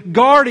who is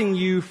guarding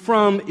you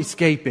from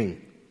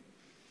escaping.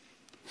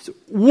 It's a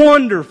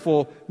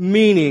wonderful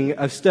meaning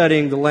of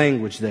studying the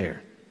language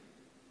there.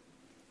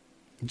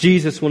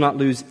 Jesus will not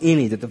lose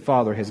any that the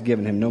Father has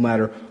given him, no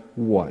matter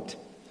what.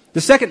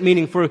 The second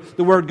meaning for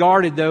the word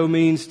guarded, though,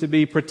 means to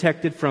be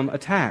protected from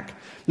attack.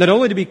 Not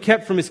only to be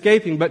kept from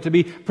escaping, but to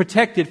be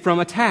protected from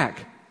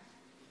attack.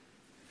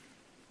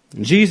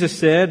 And Jesus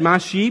said, "My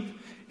sheep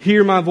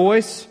hear my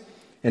voice,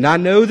 and I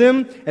know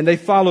them, and they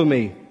follow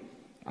me.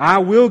 I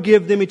will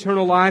give them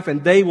eternal life,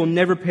 and they will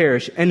never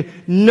perish, and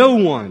no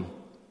one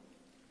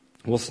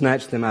will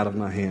snatch them out of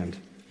my hand.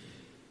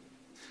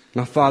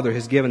 My Father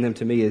has given them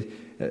to me,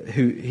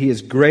 He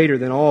is greater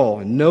than all,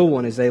 and no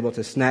one is able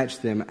to snatch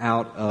them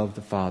out of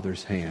the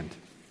Father's hand."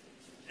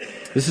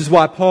 This is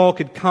why Paul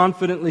could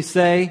confidently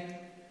say,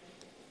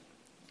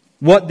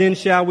 "What then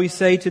shall we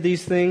say to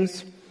these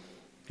things?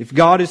 If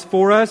God is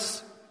for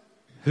us,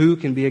 who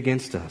can be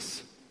against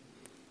us?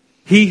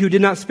 He who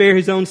did not spare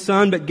His own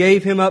Son, but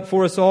gave Him up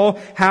for us all,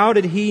 how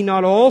did He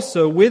not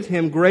also with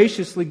Him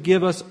graciously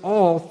give us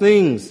all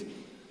things?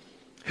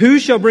 Who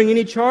shall bring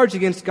any charge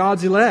against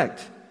God's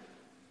elect?"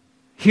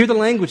 Hear the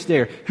language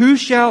there. Who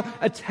shall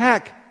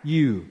attack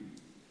you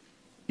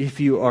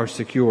if you are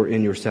secure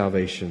in your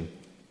salvation?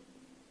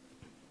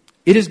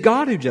 It is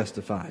God who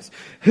justifies.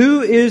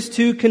 Who is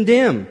to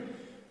condemn?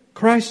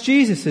 Christ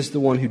Jesus is the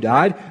one who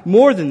died.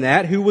 More than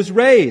that, who was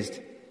raised,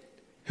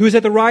 who is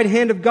at the right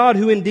hand of God,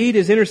 who indeed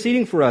is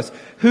interceding for us.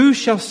 Who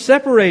shall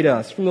separate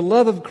us from the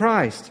love of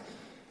Christ?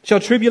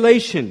 Shall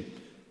tribulation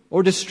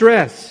or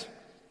distress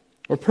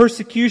or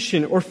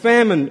persecution or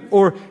famine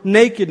or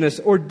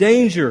nakedness or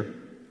danger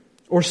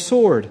or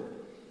sword?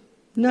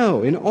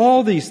 No, in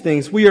all these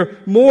things we are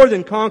more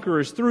than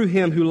conquerors through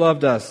Him who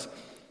loved us.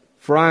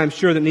 For I am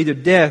sure that neither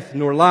death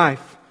nor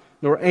life,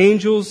 nor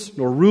angels,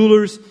 nor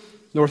rulers,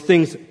 nor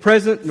things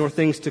present, nor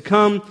things to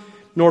come,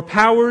 nor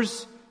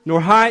powers, nor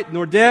height,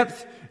 nor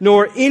depth,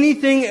 nor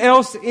anything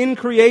else in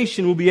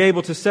creation will be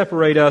able to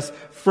separate us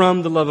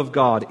from the love of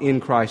God in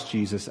Christ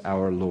Jesus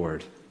our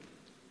Lord.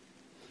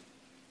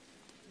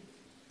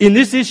 In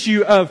this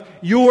issue of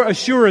your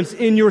assurance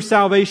in your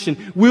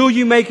salvation, will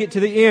you make it to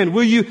the end?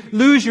 Will you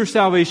lose your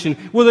salvation?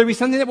 Will there be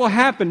something that will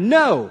happen?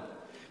 No,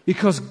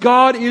 because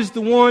God is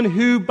the one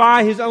who,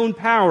 by His own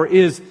power,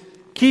 is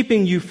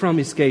keeping you from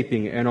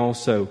escaping and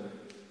also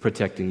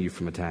protecting you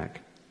from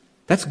attack.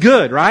 That's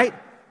good, right?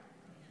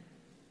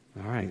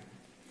 All right.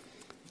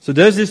 So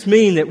does this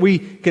mean that we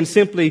can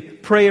simply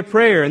pray a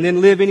prayer and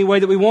then live any way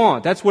that we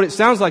want? That's what it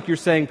sounds like you're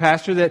saying,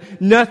 Pastor,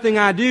 that nothing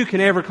I do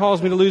can ever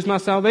cause me to lose my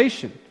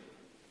salvation.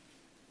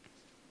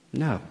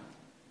 No.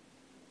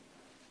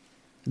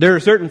 There are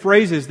certain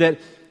phrases that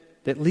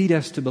lead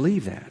us to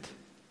believe that.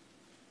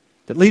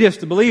 That lead us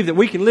to believe that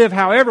we can live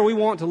however we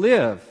want to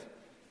live.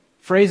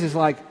 Phrases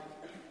like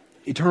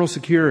eternal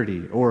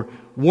security or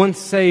once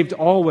saved,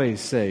 always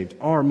saved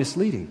are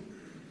misleading.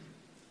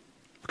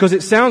 Because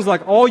it sounds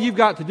like all you've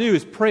got to do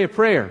is pray a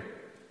prayer.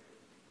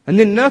 And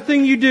then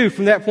nothing you do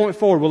from that point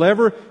forward will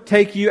ever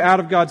take you out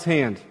of God's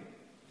hand.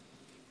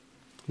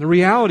 The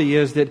reality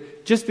is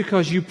that just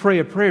because you pray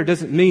a prayer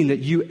doesn't mean that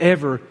you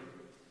ever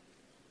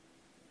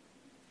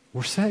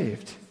were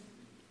saved.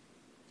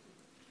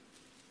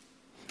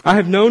 I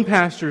have known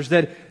pastors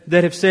that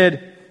have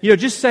said,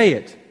 just say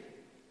it.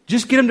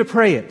 Just get them to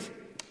pray it.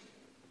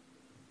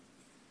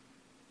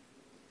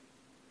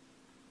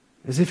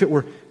 As if it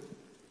were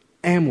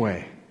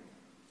Amway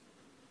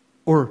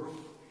or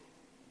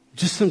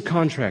just some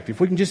contract. If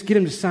we can just get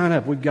them to sign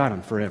up, we've got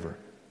them forever.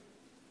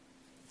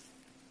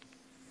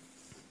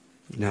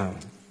 No.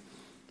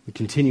 We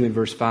continue in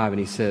verse 5 and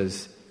he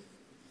says,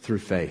 through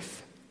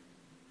faith.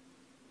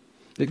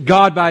 That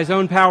God by His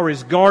own power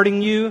is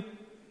guarding you.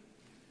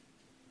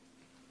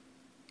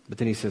 But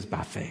then he says,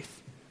 by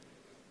faith.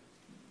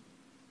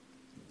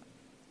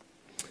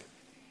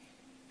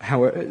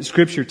 However,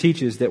 Scripture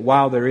teaches that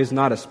while there is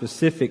not a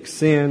specific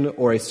sin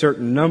or a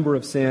certain number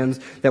of sins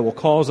that will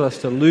cause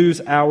us to lose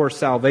our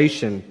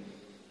salvation,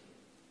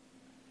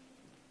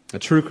 a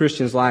true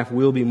Christian's life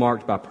will be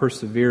marked by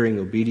persevering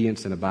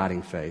obedience and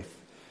abiding faith.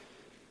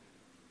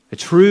 A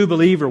true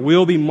believer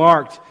will be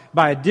marked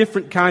by a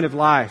different kind of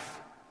life.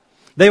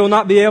 They will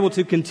not be able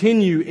to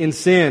continue in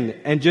sin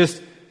and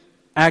just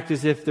act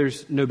as if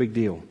there's no big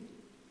deal.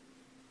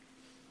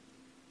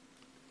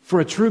 For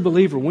a true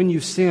believer, when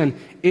you sin,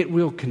 it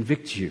will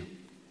convict you.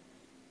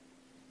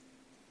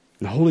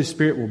 The Holy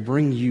Spirit will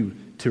bring you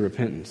to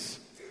repentance.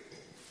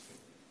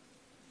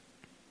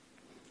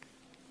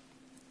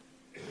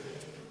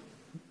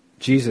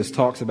 Jesus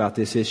talks about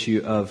this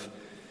issue of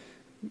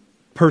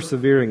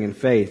persevering in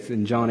faith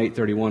in John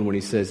 8:31 when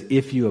He says,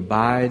 "If you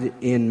abide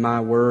in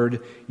my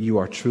word, you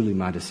are truly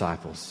my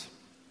disciples."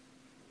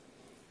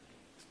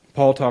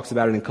 Paul talks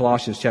about it in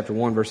Colossians chapter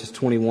 1, verses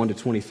 21 to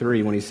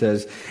 23 when he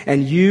says,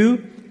 "And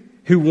you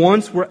who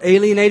once were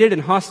alienated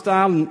and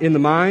hostile in the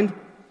mind,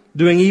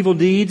 doing evil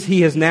deeds,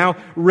 He has now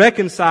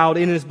reconciled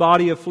in His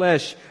body of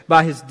flesh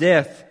by His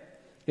death,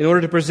 in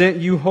order to present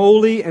you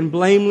holy and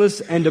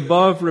blameless and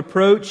above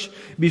reproach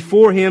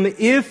before Him,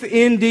 if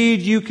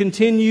indeed you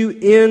continue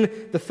in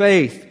the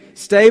faith,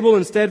 stable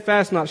and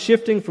steadfast, not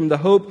shifting from the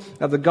hope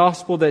of the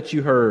gospel that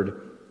you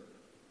heard.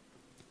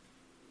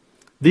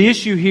 The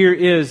issue here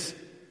is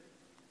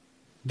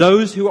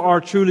those who are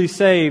truly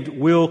saved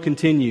will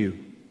continue.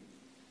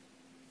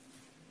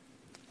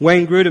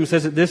 Wayne Grudem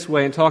says it this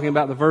way in talking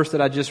about the verse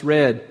that I just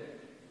read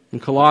in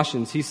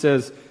Colossians. He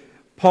says,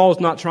 Paul's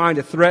not trying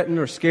to threaten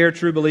or scare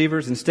true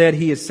believers. Instead,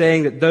 he is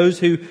saying that those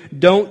who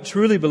don't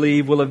truly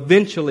believe will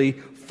eventually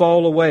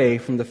fall away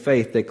from the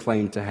faith they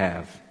claim to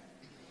have.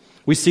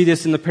 We see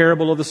this in the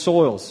parable of the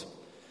soils.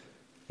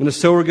 When the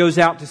sower goes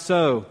out to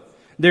sow,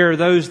 there are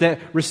those that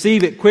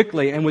receive it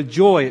quickly and with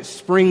joy it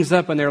springs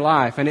up in their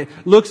life and it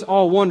looks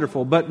all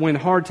wonderful. But when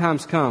hard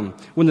times come,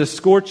 when the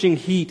scorching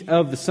heat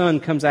of the sun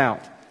comes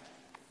out,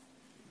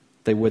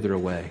 they wither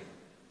away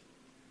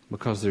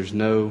because there's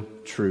no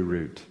true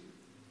root.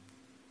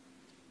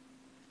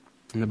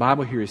 And the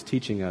Bible here is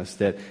teaching us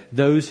that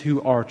those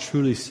who are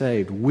truly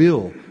saved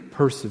will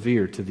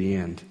persevere to the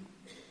end.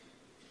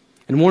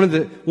 And one of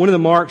the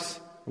marks,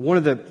 one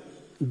of the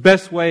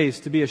best ways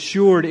to be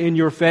assured in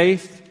your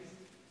faith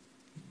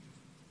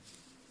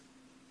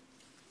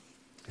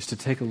is to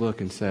take a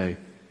look and say,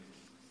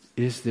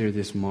 is there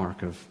this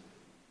mark of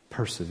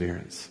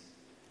perseverance?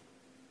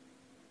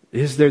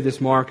 Is there this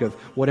mark of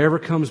whatever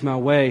comes my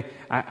way,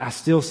 I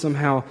still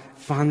somehow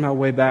find my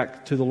way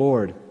back to the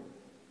Lord?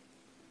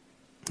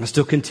 I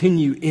still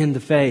continue in the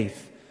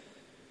faith.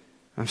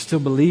 I'm still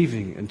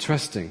believing and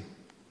trusting.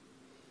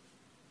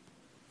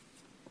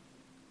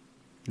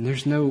 And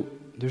there's no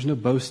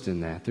boast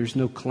in that. There's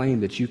no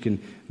claim that you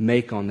can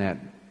make on that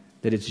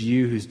it's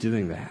you who's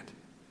doing that.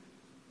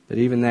 That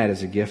even that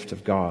is a gift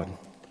of God.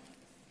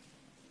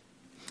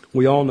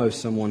 We all know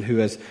someone who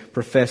has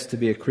professed to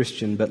be a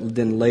Christian, but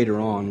then later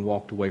on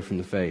walked away from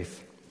the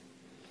faith.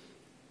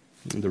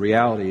 And the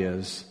reality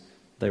is,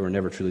 they were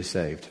never truly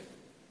saved.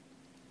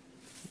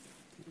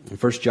 In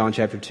 1 John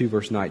chapter 2,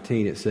 verse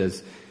 19, it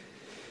says,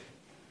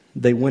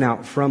 they went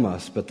out from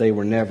us, but they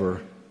were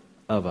never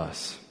of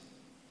us.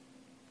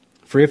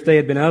 For if they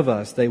had been of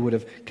us, they would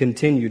have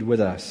continued with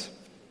us.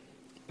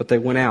 But they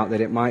went out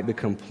that it might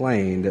become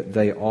plain that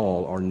they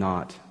all are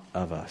not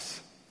of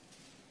us.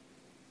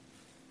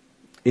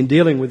 In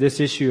dealing with this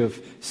issue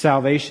of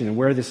salvation and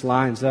where this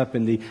lines up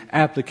in the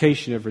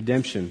application of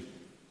redemption,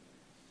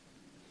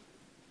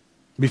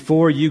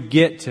 before you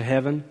get to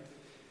heaven,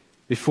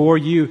 before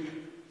you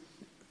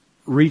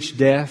reach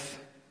death,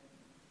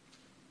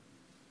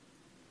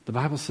 the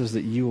Bible says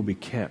that you will be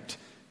kept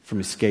from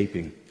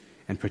escaping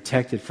and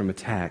protected from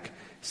attack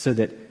so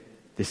that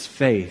this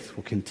faith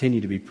will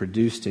continue to be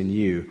produced in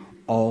you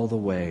all the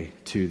way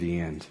to the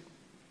end.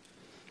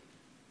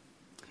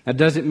 Now,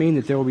 does it mean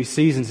that there will be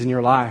seasons in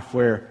your life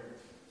where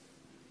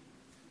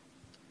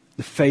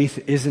the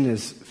faith isn't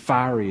as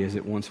fiery as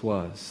it once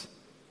was?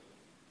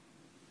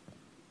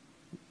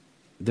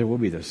 There will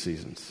be those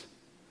seasons.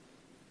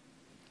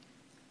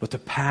 But the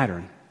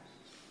pattern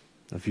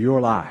of your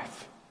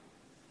life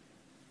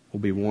will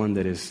be one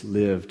that is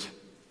lived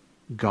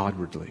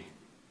Godwardly,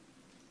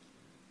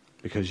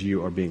 because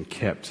you are being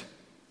kept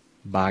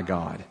by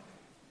God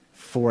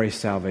for a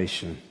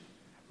salvation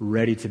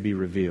ready to be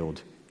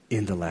revealed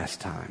in the last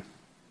time.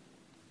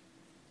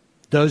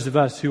 Those of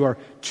us who are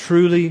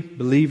truly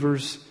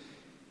believers,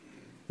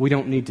 we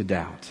don't need to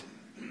doubt.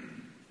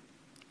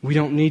 We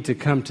don't need to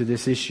come to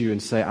this issue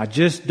and say, I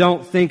just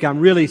don't think I'm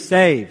really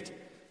saved.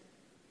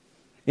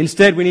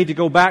 Instead, we need to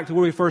go back to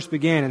where we first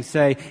began and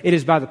say, it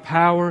is by the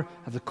power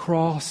of the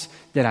cross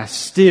that I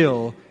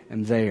still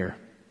am there.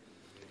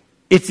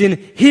 It's in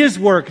His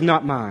work,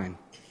 not mine.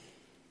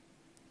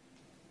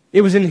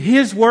 It was in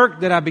His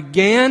work that I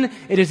began.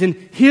 It is in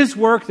His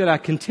work that I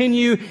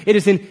continue. It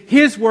is in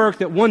His work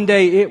that one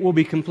day it will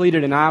be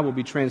completed and I will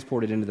be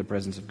transported into the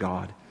presence of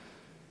God.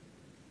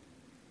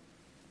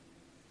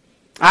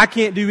 I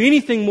can't do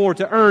anything more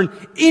to earn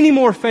any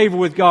more favor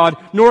with God,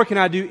 nor can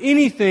I do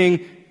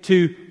anything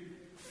to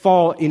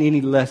fall in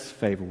any less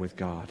favor with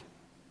God.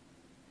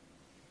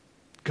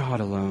 God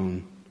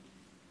alone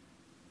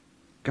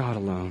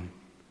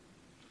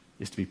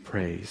is to be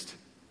praised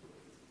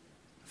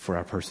for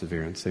our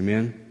perseverance.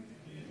 Amen?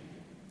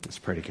 Let's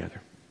pray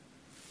together.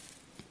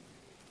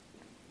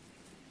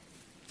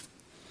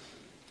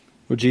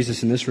 Lord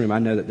Jesus, in this room, I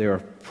know that there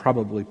are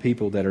probably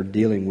people that are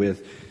dealing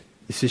with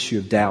this issue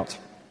of doubt.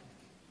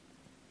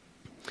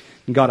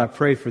 And God, I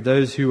pray for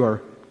those who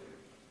are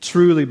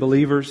truly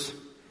believers.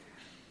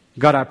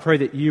 God, I pray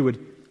that you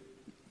would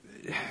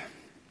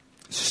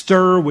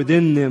stir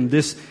within them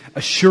this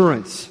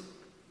assurance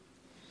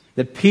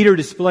that Peter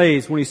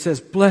displays when he says,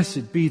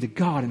 "Blessed be the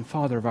God and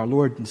Father of our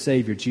Lord and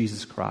Savior,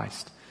 Jesus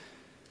Christ."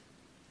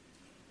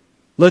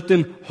 Let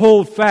them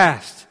hold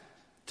fast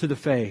to the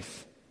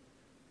faith.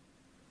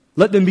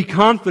 Let them be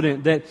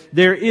confident that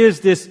there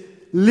is this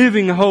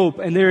living hope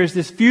and there is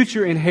this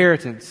future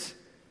inheritance.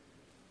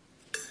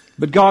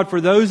 But God, for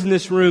those in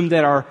this room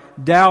that are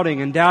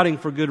doubting and doubting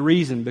for good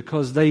reason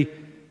because they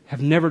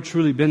have never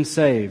truly been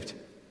saved,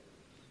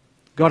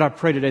 God, I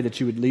pray today that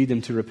you would lead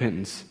them to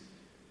repentance.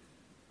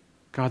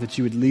 God, that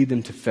you would lead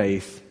them to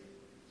faith.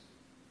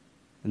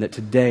 And that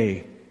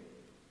today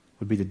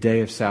would be the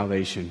day of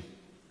salvation.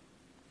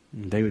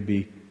 And they would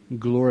be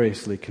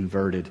gloriously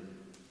converted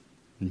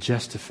and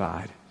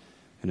justified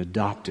and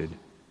adopted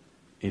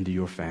into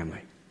your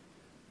family.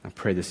 I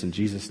pray this in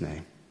Jesus'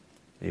 name.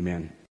 Amen.